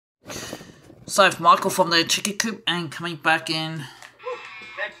So if Michael from the chicken coop and coming back in.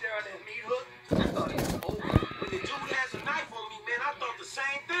 Back there on that meat hook, I thought it was over. When the dude has a knife on me, man, I thought the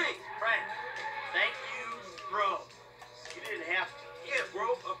same thing. Frank, thank you, bro. You didn't have to. Yeah,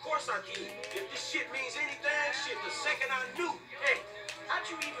 bro, of course I did. If this shit means anything, shit, the second I knew. Hey, how'd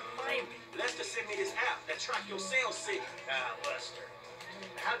you even find me? Lester sent me this app that track your sales signal. Lester.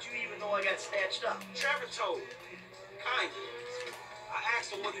 How'd you even know I got snatched up? Trevor told me. Kinda. I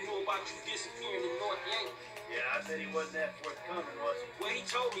asked him what he knew about you disappearing in North Yankee. Yeah, I bet he wasn't that forthcoming, was he? Well, he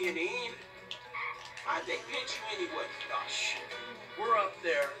told me in the end. How'd they pinch you anyway? Oh, shit. We're up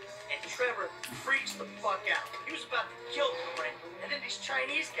there, and Trevor freaks the fuck out. He was about to kill Franklin, and then these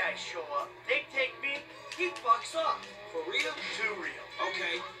Chinese guys show up. They take me, he fucks off. For real? Too real.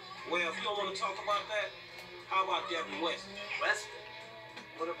 Okay. Well, if you don't want to talk about that, how about Devin West? West?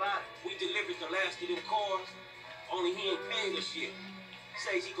 What about it? We delivered the last of them cars, only he ain't paid us yet.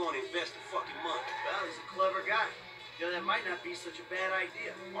 Says he gonna invest the fucking money. Well, he's a clever guy. You know, that might not be such a bad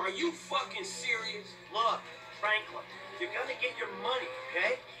idea. Are you fucking serious? Look, Franklin, you're gonna get your money,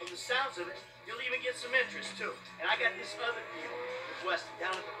 okay? From the sounds of it, you'll even get some interest, too. And I got this other deal with Weston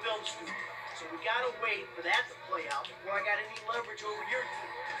down at the film studio. So we gotta wait for that to play out before I got any leverage over your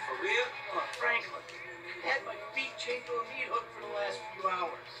team. For real? Franklin, I had my feet chained to a meat hook for the last few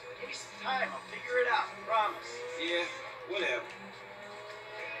hours. Give me some time, I'll figure it out, promise. Yeah, whatever.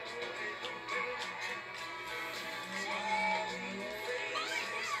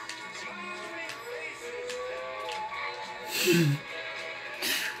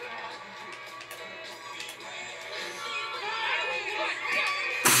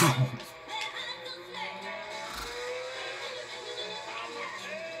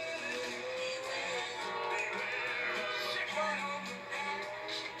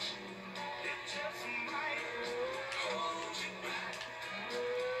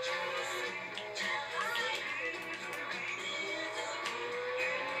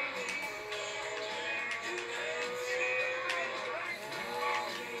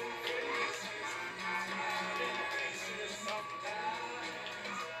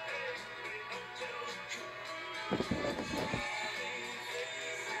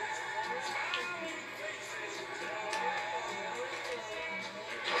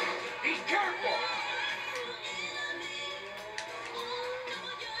 Be careful!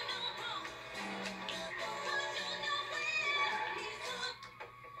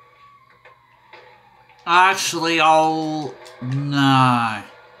 Actually, I'll... No. I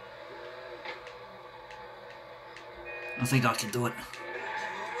think I can do it.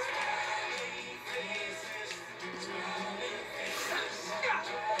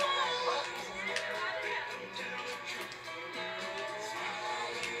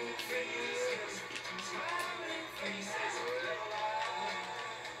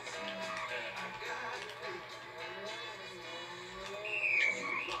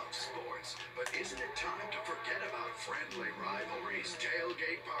 But isn't it time to forget about friendly rivalries,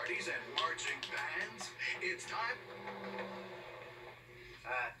 tailgate parties, and marching bands? It's time.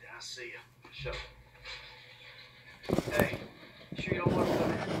 I'll see you. Sure. Hey, sure you don't want to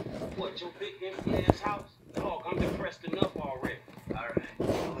come in? What, your big empty ass house? Dog, I'm depressed enough already. All right.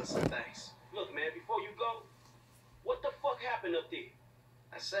 Well, listen, thanks. Look, man, before you go, what the fuck happened up there?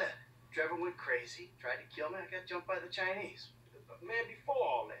 I said, Trevor went crazy, tried to kill me, I got jumped by the Chinese. Man, before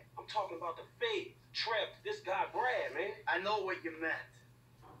all that, I'm talking about the feds, Trev, this guy Brad, man. I know what you meant.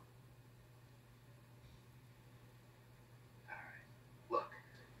 All right. Look,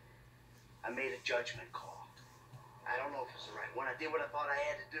 I made a judgment call. I don't know if it's the right one. I did what I thought I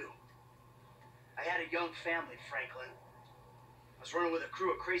had to do. I had a young family, Franklin. I was running with a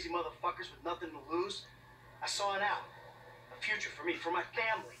crew of crazy motherfuckers with nothing to lose. I saw an out. A future for me, for my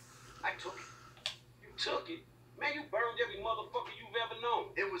family. I took it. You took it? Man, you burned every motherfucker you've ever known.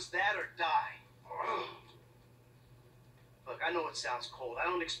 It was that or die. Look, I know it sounds cold. I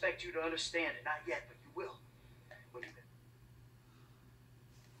don't expect you to understand it. Not yet, but